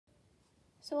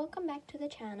So welcome back to the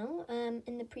channel.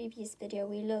 In the previous video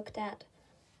we looked at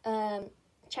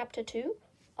chapter 2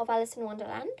 of Alice in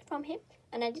Wonderland from him,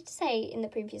 and I did say in the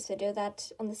previous video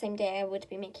that on the same day I would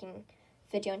be making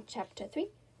a video on chapter 3.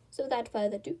 So without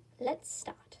further ado, let's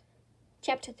start.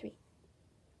 Chapter 3.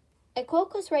 A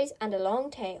crocus race and a long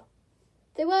tail.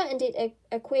 They were indeed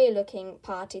a queer-looking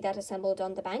party that assembled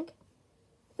on the bank.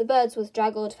 The birds with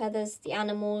draggled feathers, the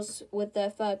animals with their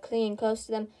fur clinging close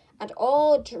to them, and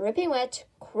all dripping wet,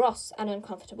 cross and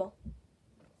uncomfortable.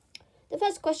 The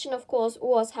first question, of course,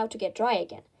 was how to get dry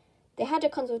again. They had a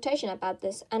consultation about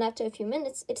this, and after a few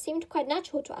minutes it seemed quite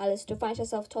natural to Alice to find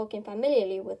herself talking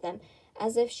familiarly with them,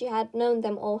 as if she had known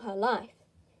them all her life.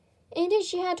 Indeed,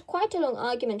 she had quite a long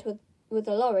argument with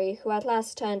the lorry, who at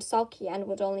last turned sulky and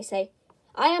would only say,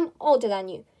 "I am older than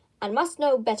you, and must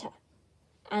know better."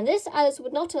 And this Alice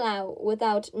would not allow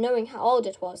without knowing how old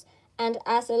it was, and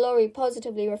as the lorry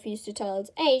positively refused to tell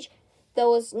its age, there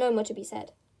was no more to be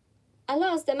said. At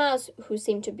last the mouse, who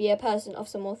seemed to be a person of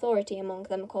some authority among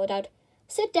them, called out,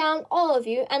 "Sit down, all of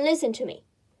you, and listen to me.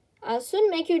 I'll soon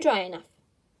make you dry enough."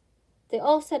 They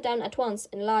all sat down at once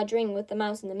in a large ring with the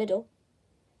mouse in the middle.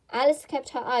 Alice kept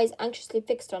her eyes anxiously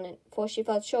fixed on it, for she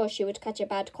felt sure she would catch a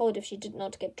bad cold if she did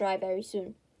not get dry very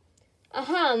soon.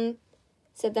 "Ahem,"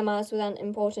 said the mouse with an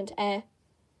important air.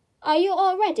 "Are you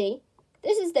all ready?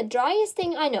 This is the driest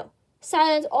thing I know.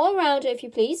 Silence all round, if you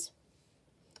please."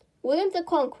 William the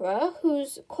Conqueror,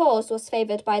 whose cause was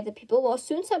favoured by the people, was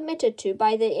soon submitted to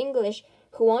by the English,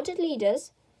 who wanted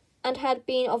leaders, and had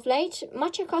been of late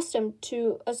much accustomed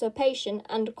to usurpation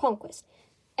and conquest.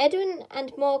 Edwin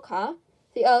and Morcar,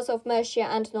 the Earls of Mercia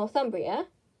and Northumbria.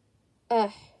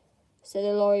 "Ugh," said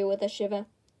the lorry with a shiver.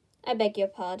 "I beg your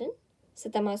pardon,"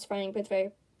 said the mouse, frowning but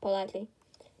very politely.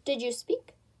 "Did you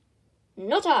speak?"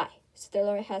 "Not I," said the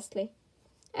lorry hastily.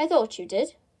 "I thought you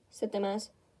did," said the mouse.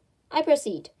 "I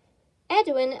proceed.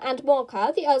 Edwin and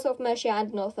Morcar, the Earls of Mercia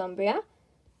and Northumbria,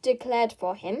 declared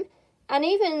for him, and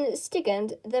even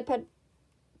Stigand, the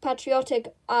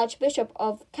patriotic Archbishop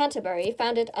of Canterbury,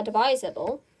 found it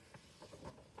advisable."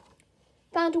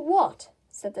 "Found what?"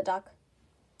 said the duck.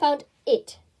 "Found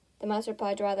it," the mouse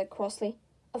replied rather crossly.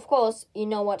 "Of course, you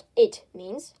know what it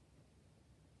means."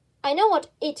 "I know what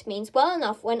it means well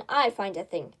enough when I find a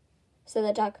thing," said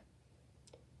the duck.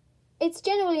 "It's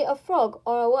generally a frog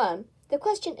or a worm. The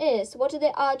question is, what did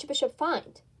the Archbishop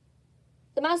find?"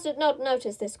 The mouse did not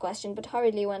notice this question, but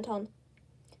hurriedly went on.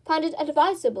 "Found it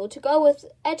advisable to go with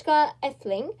Edgar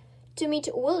Atheling to meet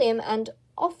William and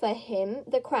offer him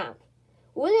the crown.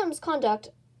 William's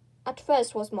conduct at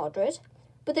first was moderate,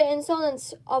 but the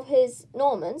insolence of his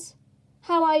Normans—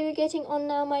 How are you getting on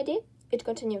now, my dear?" it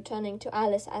continued, turning to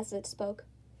Alice as it spoke.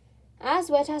 "As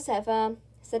wet as ever,"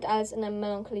 said Alice in a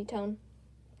melancholy tone.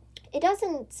 "It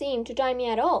doesn't seem to dry me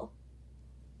at all."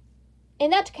 "In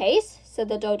that case," said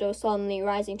the dodo, solemnly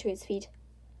rising to his feet,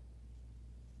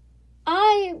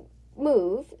 "I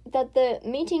move that the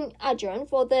meeting adjourn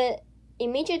for the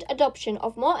immediate adoption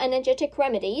of more energetic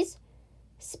remedies."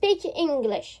 "Speak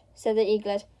English," said the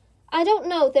eaglet. "I don't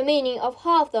know the meaning of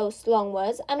half those long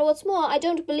words, and what's more, I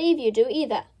don't believe you do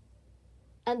either."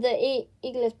 And the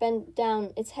eaglet bent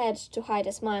down its head to hide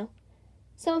a smile.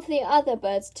 Some of the other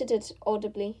birds tittered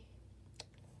audibly.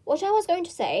 "What I was going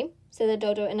to say," said the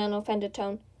dodo in an offended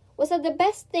tone, "was that the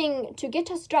best thing to get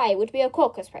us dry would be a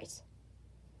crocus race."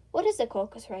 "What is a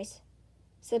crocus race?"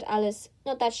 said Alice.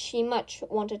 Not that she much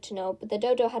wanted to know, but the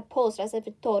dodo had paused as if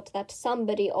it thought that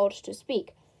somebody ought to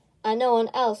speak, and no one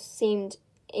else seemed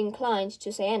inclined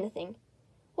to say anything.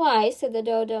 "Why," said the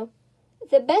dodo,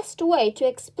 "the best way to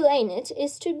explain it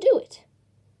is to do it.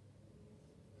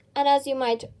 And as you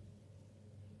might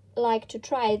like to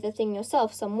try the thing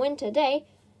yourself some winter day,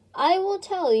 I will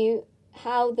tell you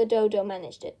how the dodo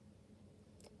managed it.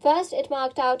 First, it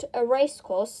marked out a race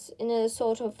course in a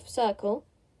sort of circle.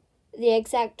 The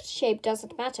exact shape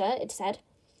doesn't matter, it said.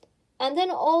 And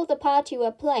then all the party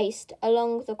were placed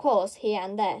along the course here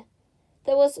and there.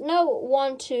 There was no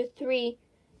 1, 2, 3,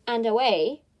 and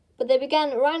away, but they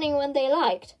began running when they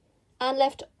liked, and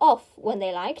left off when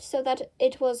they liked, so that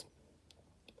it was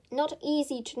not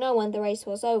easy to know when the race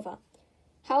was over.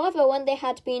 However, when they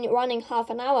had been running half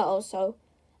an hour or so,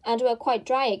 and were quite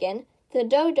dry again, the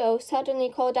dodo suddenly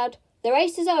called out, 'The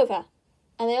race is over!'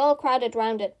 and they all crowded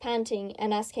round it, panting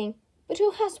and asking, 'But who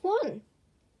has won?'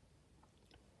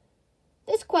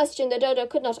 This question the dodo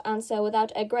could not answer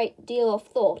without a great deal of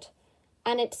thought,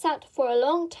 and it sat for a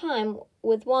long time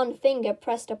with one finger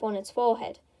pressed upon its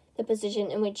forehead, the position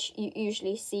in which you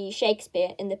usually see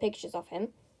Shakespeare in the pictures of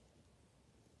him,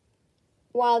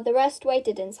 while the rest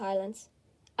waited in silence.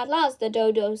 At last the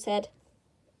dodo said,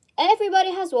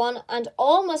 Everybody has one, and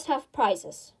all must have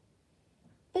prizes."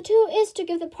 "But who is to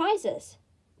give the prizes?"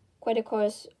 quite a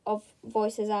chorus of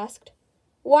voices asked.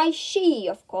 "Why, she,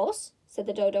 of course," said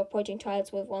the Dodo, pointing to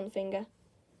Alice with one finger.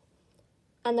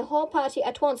 And the whole party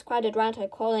at once crowded round her,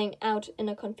 calling out in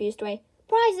a confused way,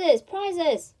 "Prizes!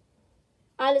 Prizes!"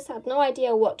 Alice had no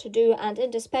idea what to do, and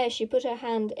in despair she put her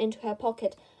hand into her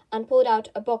pocket and pulled out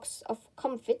a box of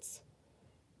comfits.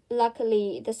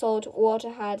 Luckily, the salt water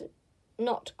had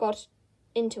not got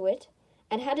into it,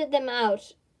 and handed them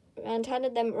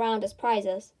round as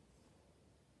prizes.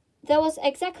 There was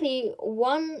exactly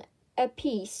one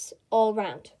apiece all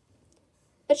round.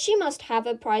 "But she must have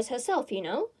a prize herself, you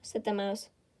know," said the Mouse.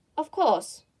 "Of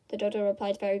course," the Dodo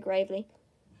replied very gravely.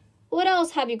 "What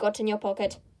else have you got in your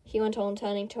pocket?" he went on,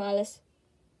 turning to Alice.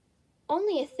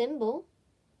 "Only a thimble,"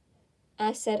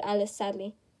 said Alice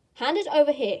sadly. "Hand it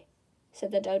over here,"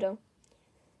 said the Dodo.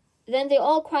 Then they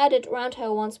all crowded round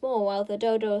her once more, while the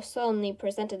Dodo solemnly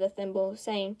presented the thimble,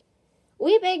 saying,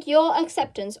 "We beg your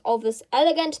acceptance of this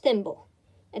elegant thimble."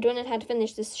 And when it had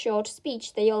finished this short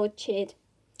speech, they all cheered.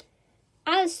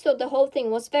 Alice thought the whole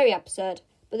thing was very absurd,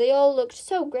 but they all looked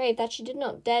so grave that she did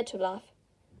not dare to laugh.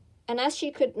 And as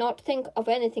she could not think of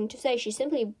anything to say, she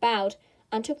simply bowed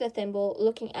and took the thimble,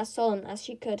 looking as solemn as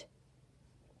she could.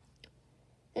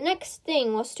 The next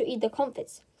thing was to eat the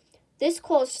comfits. This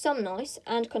caused some noise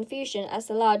and confusion, as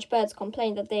the large birds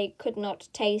complained that they could not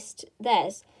taste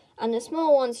theirs, and the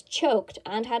small ones choked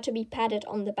and had to be patted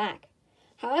on the back.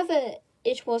 However,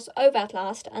 it was over at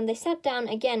last, and they sat down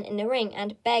again in the ring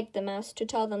and begged the Mouse to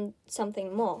tell them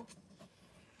something more.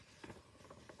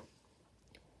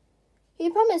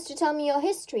 "You promised to tell me your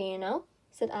history, you know,"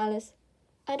 said Alice.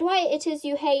 "And why it is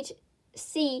you hate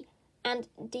C and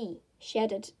D," she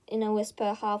added in a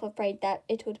whisper, half afraid that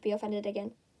it would be offended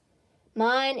again.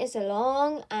 "Mine is a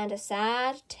long and a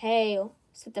sad tale,"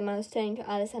 said the Mouse, turning to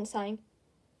Alice and sighing.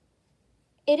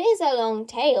 "It is a long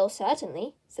tale,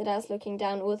 certainly," said Alice, looking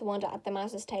down with wonder at the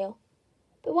Mouse's tail.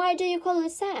 "But why do you call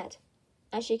it sad?"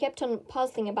 And she kept on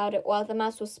puzzling about it while the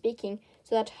Mouse was speaking,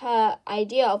 so that her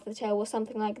idea of the tale was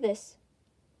something like this.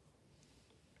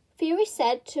 "Fury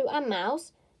said to a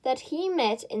mouse that he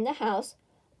met in the house,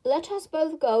 'Let us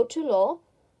both go to law.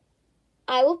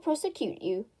 I will prosecute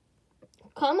you.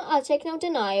 Come, I'll take no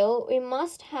denial. We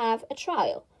must have a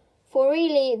trial. For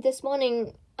really this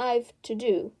morning I've to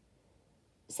do,'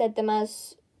 said the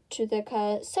Mouse to the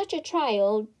cur. 'Such a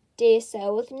trial, dear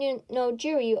sir, with no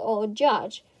jury or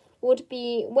judge, would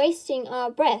be wasting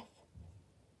our breath.'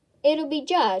 'It'll be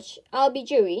judge, I'll be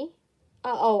jury.'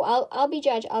 I'll be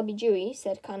judge, I'll be jury,"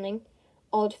 said cunning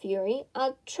old Fury.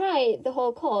 "I'll try the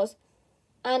whole cause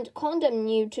and condemn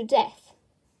you to death."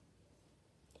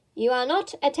 "You are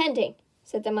not attending,"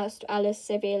 said the Mouse to Alice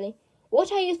severely.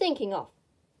 "What are you thinking of?"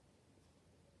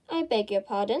 "I beg your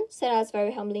pardon," said Alice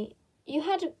very humbly. "You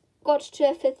had got to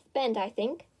a fifth bend, I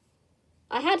think."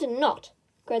 "I had not,"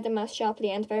 cried the Mouse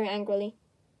sharply and very angrily.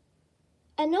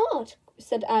 "A knot,"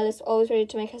 said Alice, always ready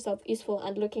to make herself useful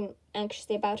and looking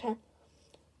anxiously about her.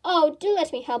 "Oh, do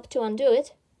let me help to undo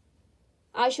it."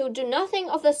 "I shall do nothing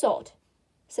of the sort,"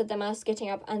 said the Mouse, getting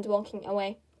up and walking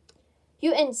away.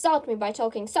 "You insult me by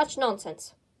talking such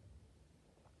nonsense."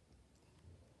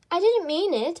 "I didn't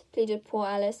mean it," pleaded poor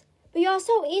Alice. "But you are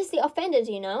so easily offended,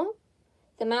 you know."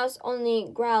 The Mouse only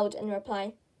growled in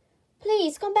reply.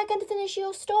 "Please come back and finish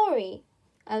your story,"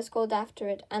 Alice called after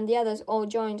it, and the others all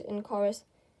joined in chorus.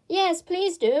 "Yes,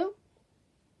 please do."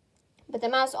 But the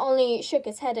Mouse only shook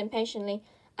its head impatiently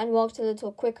and walked a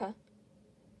little quicker.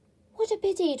 "What a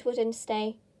pity it wouldn't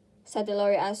stay," said the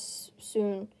Lorry as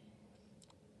soon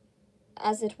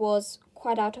as it was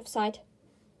quite out of sight.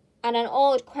 And an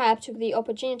old crab took the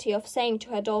opportunity of saying to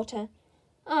her daughter,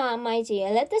 "Ah, my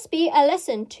dear, let this be a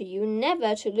lesson to you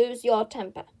never to lose your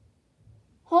temper."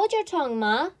 "Hold your tongue,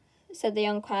 Ma," said the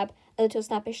young crab, a little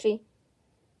snappishly.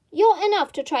 "You're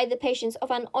enough to try the patience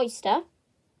of an oyster."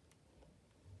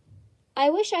 "I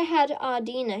wish I had our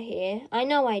Dina here, I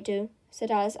know I do,"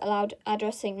 said Alice aloud,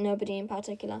 addressing nobody in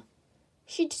particular.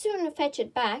 "She'd soon fetch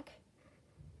it back."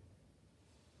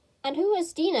 "And who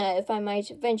is Dina, if I might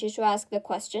venture to ask the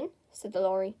question?" said the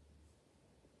Lorry.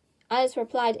 Alice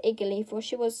replied eagerly, for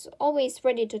she was always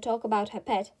ready to talk about her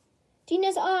pet.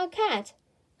 "Dina's our cat,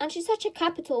 and she's such a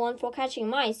capital one for catching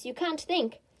mice, you can't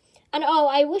think. And oh,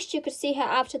 I wished you could see her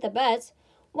after the birds.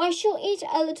 Why, she'll eat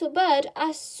a little bird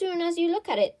as soon as you look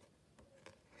at it."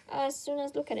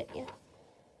 Yeah.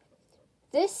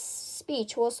 This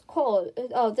speech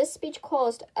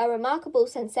caused a remarkable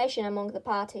sensation among the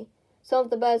party. Some of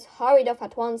the birds hurried off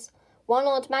at once. One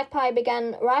old magpie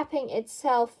began wrapping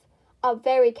itself up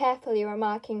very carefully,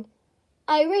 remarking,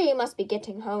 I really must be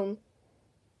getting home.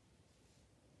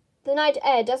 The night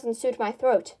air doesn't suit my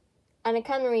throat. And a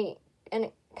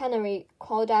canary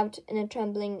called out in a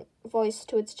trembling voice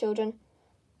to its children.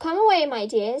 Come away, my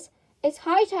dears. It's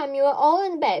high time you were all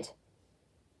in bed.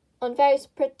 On various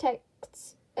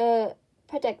pretexts,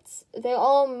 they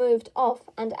all moved off,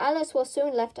 and Alice was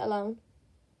soon left alone.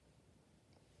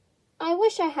 I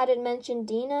wish I hadn't mentioned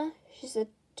Dina, she said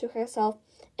to herself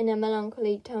in a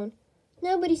melancholy tone.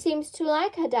 Nobody seems to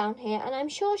like her down here, and I'm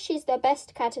sure she's the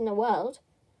best cat in the world.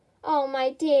 Oh,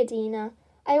 my dear Dina,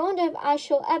 I wonder if I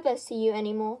shall ever see you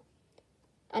any more.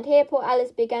 And here poor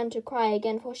Alice began to cry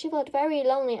again, for she felt very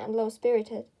lonely and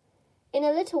low-spirited. In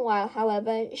a little while,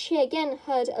 however, she again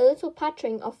heard a little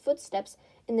pattering of footsteps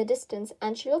in the distance,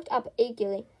 and she looked up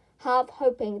eagerly, half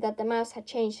hoping that the mouse had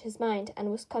changed his mind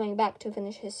and was coming back to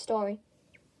finish his story.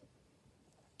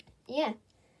 Yeah,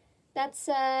 that's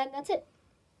it.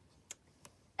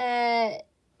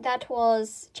 That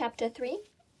was chapter 3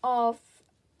 of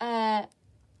Alice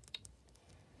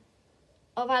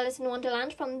in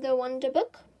Wonderland from the Wonder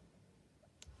Book.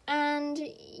 And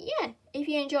yeah, if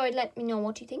you enjoyed, let me know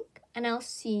what you think, and I'll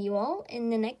see you all in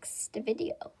the next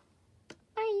video.